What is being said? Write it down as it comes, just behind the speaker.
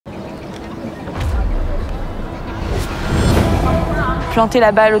planter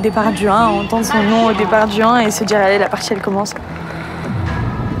la balle au départ du 1, entendre son nom au départ du 1 et se dire allez, la partie elle commence.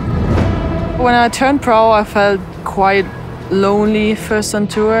 When I turned pro, I felt quite lonely first on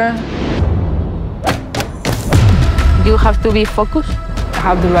tour. You have to be focused.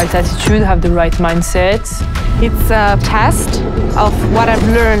 Have the right attitude, have the right mindset. It's a test of what I've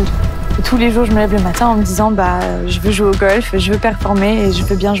learned. Et tous les jours, je me lève le matin en me disant je veux jouer au golf, je veux performer et je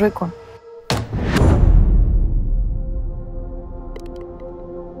veux bien jouer quoi.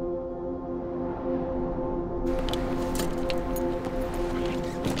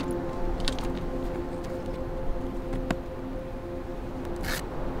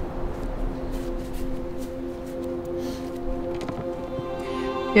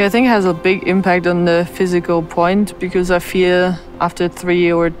 Yeah, I think it has a big impact on the physical point because I feel after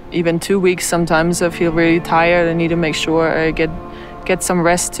 3 or even 2 weeks sometimes I feel really tired. I need to make sure I get some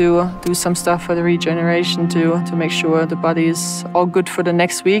rest to do some stuff for the regeneration to make sure the body is all good for the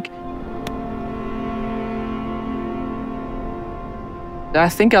next week. I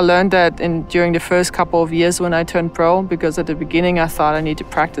think I learned that during the first couple of years when I turned pro, because at the beginning I thought I need to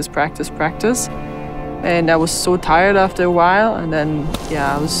practice. And I was so tired after a while. And then,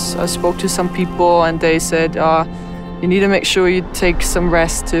 yeah, I spoke to some people and they said, you need to make sure you take some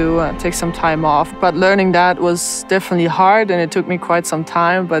rest to take some time off. But learning that was definitely hard and it took me quite some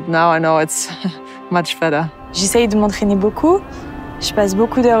time. But now I know it's much better. J'essaye de m'entraîner beaucoup. Je passe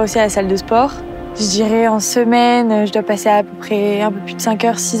beaucoup d'heures aussi à la salle de sport. Je dirais en semaine, je dois passer à peu près un peu plus de 5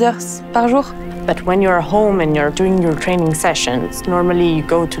 heures, 6 heures par jour. But when you're home and you're doing your training sessions, normally you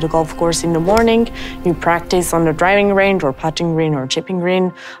go to the golf course in the morning, you practice on the driving range or putting green or chipping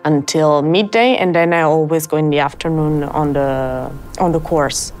green until midday, and then I always go in the afternoon on the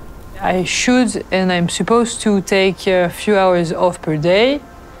course. I should and I'm supposed to take a few hours off per day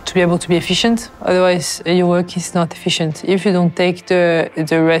to be able to be efficient. Otherwise, your work is not efficient if you don't take the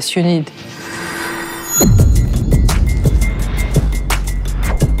rest you need.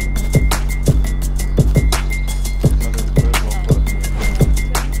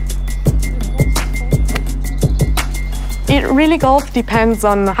 It really golf depends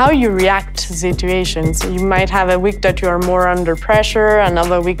on how you react to situations. You might have a week that you are more under pressure,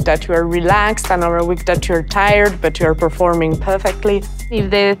 another week that you are relaxed, another week that you're tired, but you're performing perfectly. If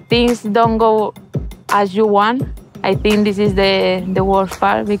the things don't go as you want, I think this is the worst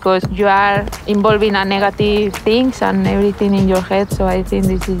part because you are involving a negative things and everything in your head. So I think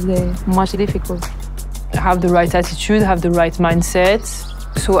this is the most difficult. Have the right attitude, have the right mindset.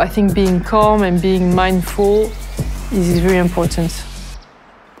 So I think being calm and being mindful is very important.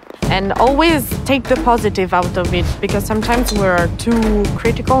 And always take the positive out of it because sometimes we're too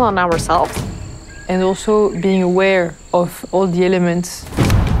critical on ourselves. And also being aware of all the elements.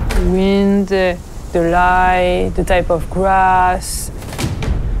 Wind, the light, the type of grass.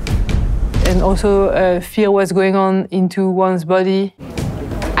 And also feel what's going on into one's body.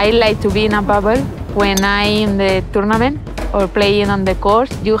 I like to be in a bubble. When I'm in the tournament or playing on the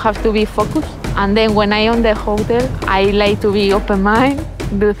course, you have to be focused. And then when I'm on the hotel, I like to be open mind,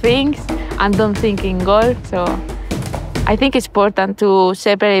 do things, and don't think in golf. So I think it's important to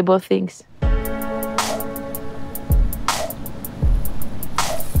separate both things.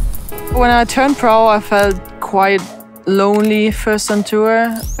 When I turned pro, I felt quite lonely first on tour.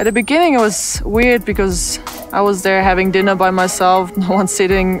 At the beginning, it was weird because I was there having dinner by myself, no one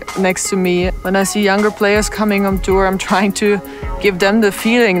sitting next to me. When I see younger players coming on tour, I'm trying to give them the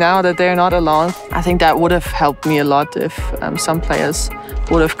feeling now that they're not alone. I think that would have helped me a lot if some players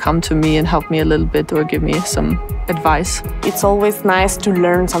would have come to me and helped me a little bit or give me some advice. It's always nice to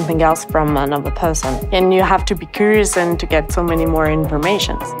learn something else from another person. And you have to be curious and to get so many more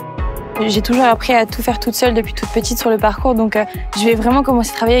information. J'ai toujours appris à tout faire toute seule depuis toute petite sur le parcours, donc je vais vraiment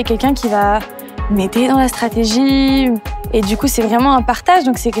commencer à travailler avec quelqu'un qui va m'aider dans la stratégie. Et du coup, c'est vraiment un partage,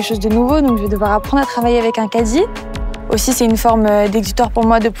 donc c'est quelque chose de nouveau, donc je vais devoir apprendre à travailler avec un caddie. Aussi, c'est une forme d'exutoire pour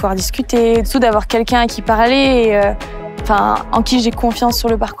moi de pouvoir discuter, surtout d'avoir quelqu'un à qui parler, et, en qui j'ai confiance sur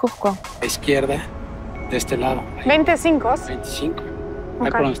le parcours, quoi. Izquierda, de este lado. 25. 25. Okay. Ahí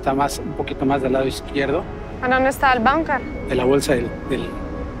por donde está más, un poquito más del lado izquierdo. ¿A dónde está el bunker? De la bolsa del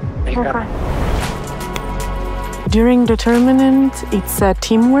carro. During the tournament, it's a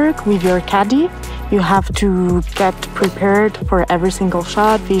teamwork with your caddy. You have to get prepared for every single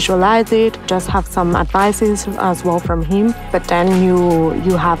shot, visualize it, just have some advices as well from him. But then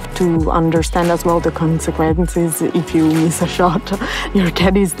you have to understand as well the consequences if you miss a shot. Your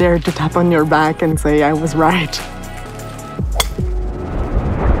caddy is there to tap on your back and say, I was right.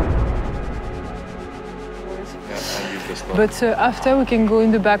 But after we can go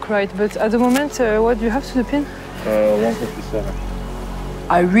in the back right. But at the moment, what do you have to the pin? 157.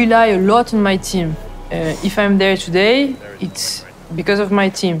 I rely a lot on my team. If I'm there today, it's because of my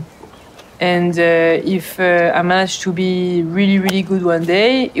team. And if I manage to be really, really good one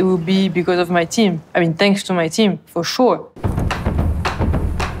day, it will be because of my team. I mean, thanks to my team, for sure.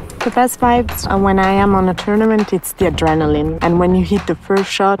 The best vibes when I am on a tournament, it's the adrenaline. And when you hit the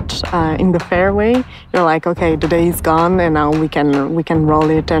first shot in the fairway, you're like, okay, the day is gone and now we can roll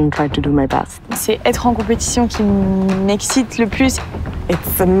it and try to do my best. C'est être en compétition qui m'excite le plus.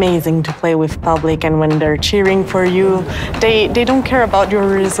 It's amazing to play with public and when they're cheering for you. They don't care about your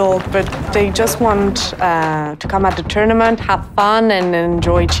result, but they just want to come at the tournament, have fun and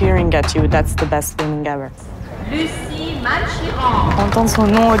enjoy cheering at you. That's the best feeling ever. Entendre son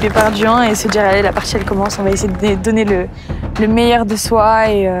nom au départ du 1 et se dire allez, la partie elle commence, on va essayer de donner le meilleur de soi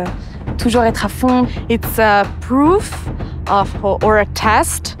et toujours être à fond. It's a proof of or a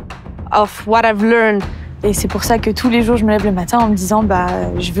test of what I've learned. Et c'est pour ça que tous les jours je me lève le matin en me disant bah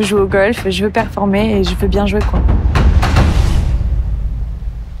je veux jouer au golf, je veux performer et je veux bien jouer quoi.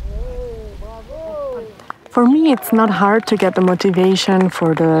 For me, it's not hard to get the motivation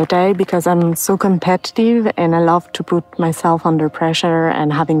for the day because I'm so competitive and I love to put myself under pressure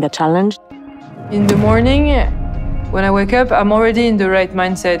and having the challenge. In the morning, when I wake up, I'm already in the right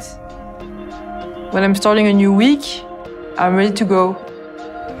mindset. When I'm starting a new week, I'm ready to go.